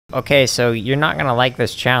Okay, so you're not gonna like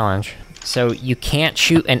this challenge. So you can't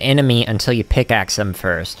shoot an enemy until you pickaxe them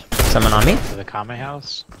first. Someone on me? To the Kame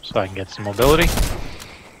house, so I can get some mobility.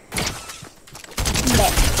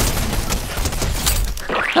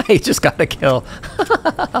 I just got a kill.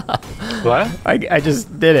 What? I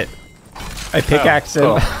just did it. I pickaxed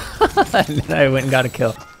him, and then I went and got a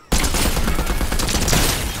kill.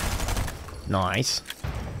 Nice.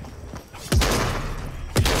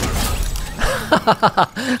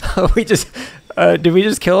 We just, did we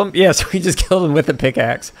just kill him? Yes, we just killed him with a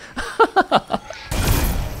pickaxe.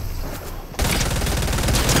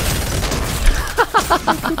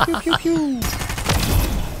 Pew, pew, pew, pew.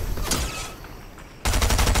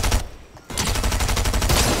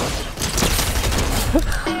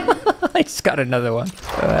 I just got another one.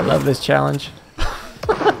 Oh, I love this challenge.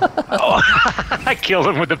 Oh, I killed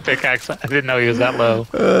him with the pickaxe. I didn't know he was that low.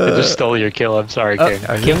 I just stole your kill. I'm sorry, King.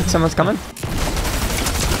 King, someone's coming.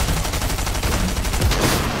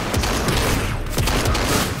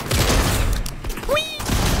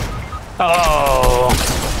 Oh,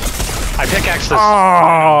 I pickaxed this.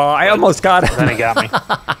 Oh, I almost got him. Then he got me.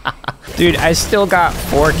 Dude, I still got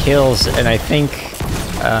 4 kills, and I think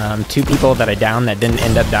 2 people that I downed that didn't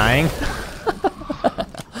end up dying.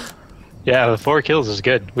 Yeah, the 4 kills is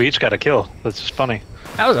good. We each got a kill. That's just funny.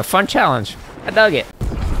 That was a fun challenge. I dug it.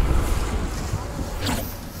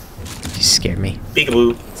 You scared me.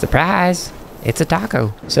 Peekaboo. Surprise! It's a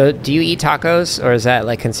taco. So, do you eat tacos, or is that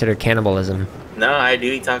like considered cannibalism? No, I do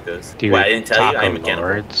eat tacos. Do you I didn't tell you I'm a taco cannibal.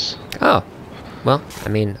 lords? Oh. Well, I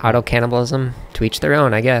mean, auto-cannibalism, to each their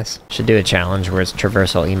own, I guess. Should do a challenge where it's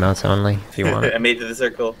traversal emotes only, if you want. I made it to the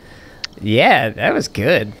circle. Yeah, that was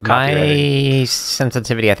good. My Copyrighted.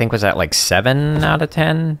 sensitivity, I think, was at like 7 out of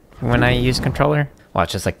 10 when I used controller. Well,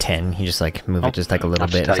 it's just like 10. You just like move it just like a little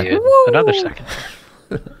I'll bit. just It's tell like, you another second.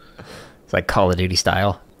 It's like Call of Duty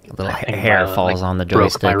style. A little I think hair my, falls like, on the broke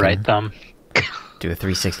joystick. my right and thumb. do a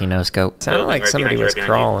 360 no scope. Sounded like right somebody behind you, was right behind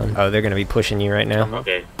crawling. Oh, they're gonna be pushing you right now.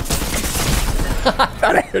 Okay. I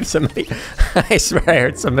thought I heard somebody. I swear I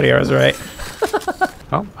heard somebody. I was right.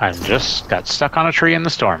 Oh, I just got stuck on a tree in the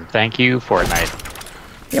storm. Thank you,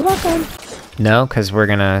 Fortnite. You're welcome. No, because we're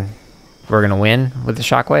gonna win with the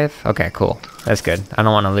shockwave. Okay, cool. That's good. I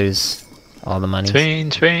don't want to lose all the money. Train,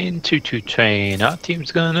 train, choo-choo train. Our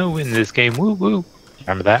team's gonna win this game. Woo woo.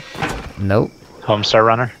 Remember that? Nope. Homestar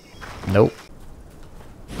Runner. Nope.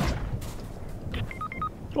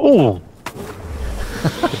 Oh.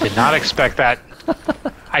 I did not expect that.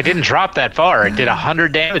 I didn't drop that far. It did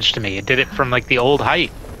 100 damage to me. It did it from like the old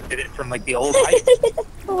height.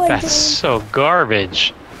 Oh That's so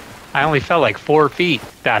garbage. I only fell like 4 feet.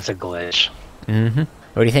 That's a glitch. Mm-hmm.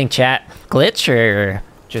 What do you think, chat? Glitch or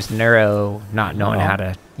just neuro not knowing how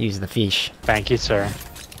to use the fish? Thank you, sir.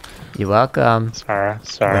 You're welcome. Sorry,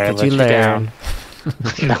 Look I at let you you learn. down.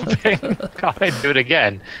 Nothing. God, I'd do it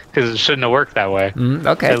again because it shouldn't have worked that way.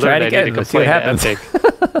 Okay, try it again. Let's see what happens.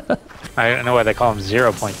 I don't know why they call them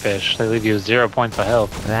 0-point fish. They leave you with 0 points of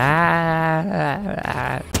health.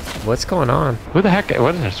 What's going on? Who the heck?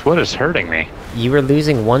 What is hurting me? You were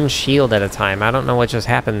losing 1 shield at a time. I don't know what just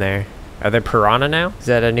happened there. Are there piranha now? Is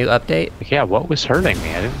that a new update? Yeah, what was hurting me?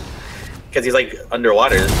 I didn't. Because he's like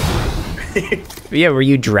underwater. Yeah, were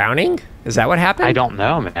you drowning? Is that what happened? I don't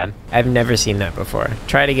know, man. I've never seen that before.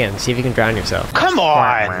 Try it again. See if you can drown yourself. Come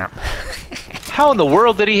on! How in the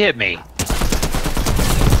world did he hit me?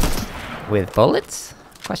 With bullets?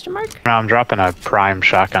 Question mark? I'm dropping a prime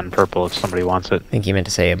shotgun purple if somebody wants it. I think you meant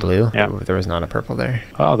to say a blue. Yeah. There was not a purple there.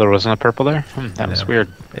 Oh, there wasn't a purple there? That was No.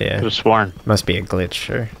 weird. Yeah. Could have sworn. Must be a glitch,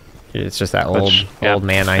 or it's just that Glitch. old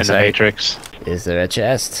man In the eyesight. Matrix. Is there a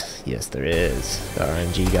chest? Yes, there is. The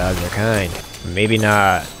RNG gods are kind. Maybe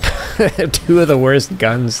not. 2 of the worst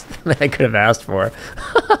guns that I could have asked for.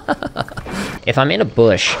 If I'm in a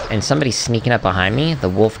bush and somebody's sneaking up behind me, the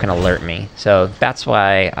wolf can alert me. So that's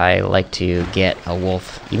why I like to get a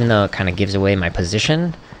wolf. Even though it kind of gives away my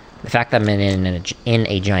position, the fact that I'm in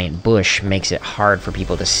a giant bush makes it hard for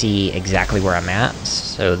people to see exactly where I'm at,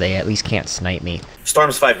 so they at least can't snipe me.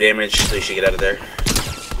 Storm's 5 damage, so you should get out of there.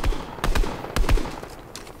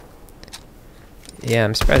 Yeah,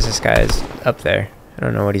 I'm surprised this guy's up there. I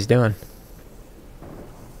don't know what he's doing.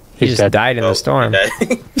 He He's just dead. died in the storm.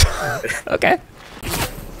 Okay. Okay.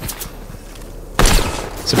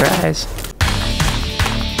 Surprise.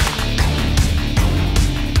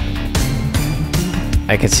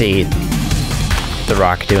 I could see The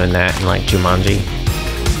Rock doing that in like Jumanji.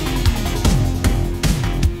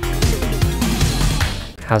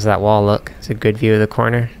 How's that wall look? Is it a good view of the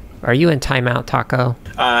corner? Are you in timeout, Taco?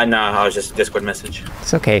 No, I was just a Discord message.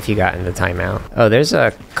 It's okay if you got into timeout. Oh, there's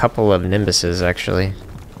a couple of Nimbuses, actually.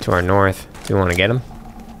 to our north. Do we want to get him?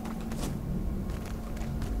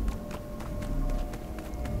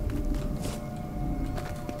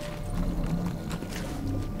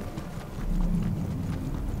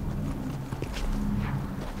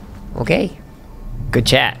 Okay. Good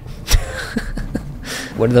chat.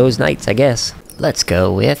 One of those nights, I guess. Let's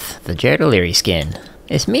go with the Jared O'Leary skin.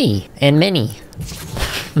 It's me, and many.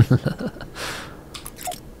 It's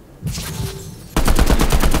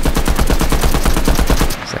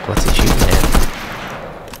like, what's he shooting at?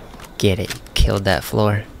 Get it. Killed that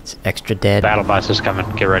floor. It's extra dead. Battle bus is coming.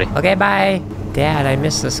 Get ready. Okay, bye. Dad, I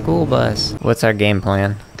missed the school bus. What's our game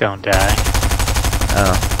plan? Don't die.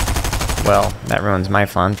 Oh. Well, that ruins my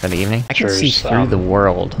fun for the evening. I can see There's, through the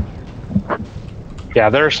world.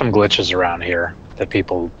 Yeah, there are some glitches around here that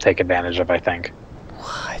people take advantage of, I think.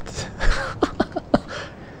 What?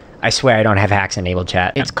 I swear I don't have hacks enabled,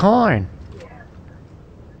 chat. It's corn.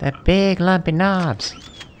 That big lumpy knobs.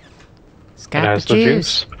 It's It got has the the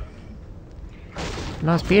juice.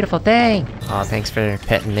 Most beautiful thing. Oh, thanks for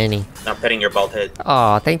petting Minnie. Not petting your bald head.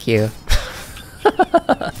 Oh, thank you.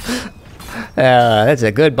 That's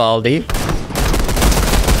a good baldy.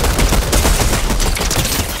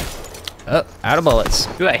 Oh, out of bullets.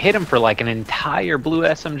 Dude, I hit him for like an entire blue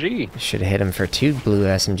SMG. Should have hit him for 2 blue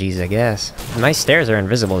SMGs, I guess. My stairs are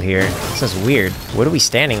invisible here. This is weird. What are we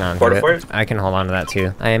standing on? I can hold on to that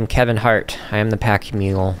too. I am Kevin Hart. I am the pack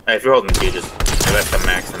mule. If you're holding two, just have the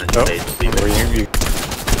max and then just leave it.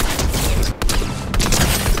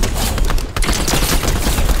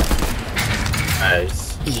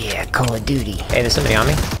 Nice. Yeah, Call of Duty. Hey, there's somebody on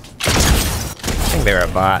me. I think they were a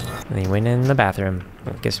bot. And they went in the bathroom.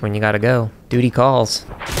 I guess when you gotta go. Duty calls.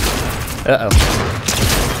 Uh-oh.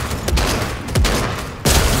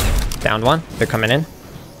 Downed one. They're coming in.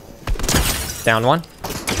 Downed one.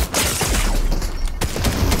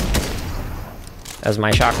 That was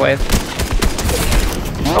my shockwave.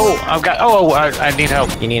 Oh, I've got. Oh, I need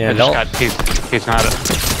help. You need an adult? He's not.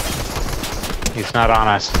 He's not on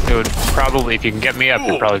us. It would probably, if you can get me up,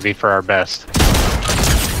 it'd probably be for our best.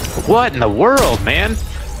 What in the world, man?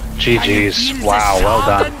 GG's. Wow, well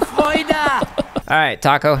done. Alright,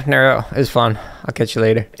 Taco, Nero, it was fun. I'll catch you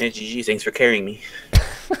later. Hey, GG, thanks for carrying me.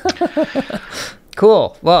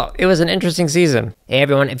 Cool. Well, it was an interesting season. Hey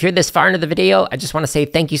everyone, if you're this far into the video, I just want to say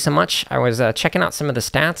thank you so much. I was checking out some of the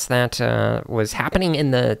stats that was happening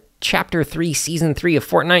in the Chapter 3, Season 3 of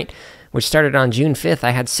Fortnite, which started on June 5th.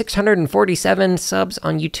 I had 647 subs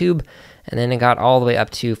on YouTube, and then it got all the way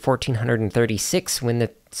up to 1,436 when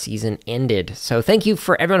the season ended. So thank you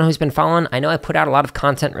for everyone who's been following. I know I put out a lot of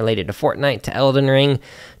content related to Fortnite, to Elden Ring,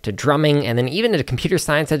 to drumming, and then even to computer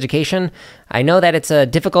science education. I know that it's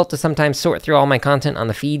difficult to sometimes sort through all my content on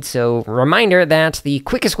the feed, so reminder that the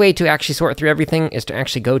quickest way to actually sort through everything is to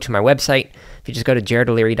actually go to my website. If you just go to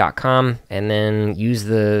jaredoleary.com and then use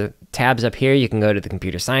the tabs up here, you can go to the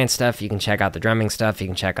computer science stuff, you can check out the drumming stuff, you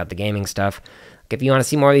can check out the gaming stuff. If you want to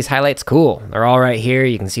see more of these highlights, cool. They're all right here.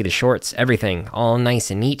 You can see the shorts, everything, all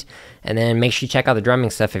nice and neat. And then make sure you check out the drumming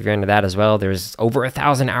stuff if you're into that as well. There's over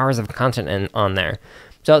 1,000 hours of content on there.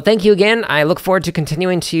 So thank you again. I look forward to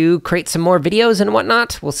continuing to create some more videos and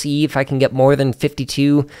whatnot. We'll see if I can get more than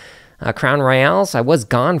 52 Crown Royales. I was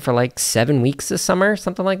gone for like 7 weeks this summer,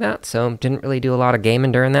 something like that. So didn't really do a lot of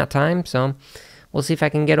gaming during that time. So we'll see if I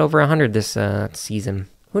can get over 100 this season.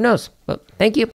 Who knows? But thank you.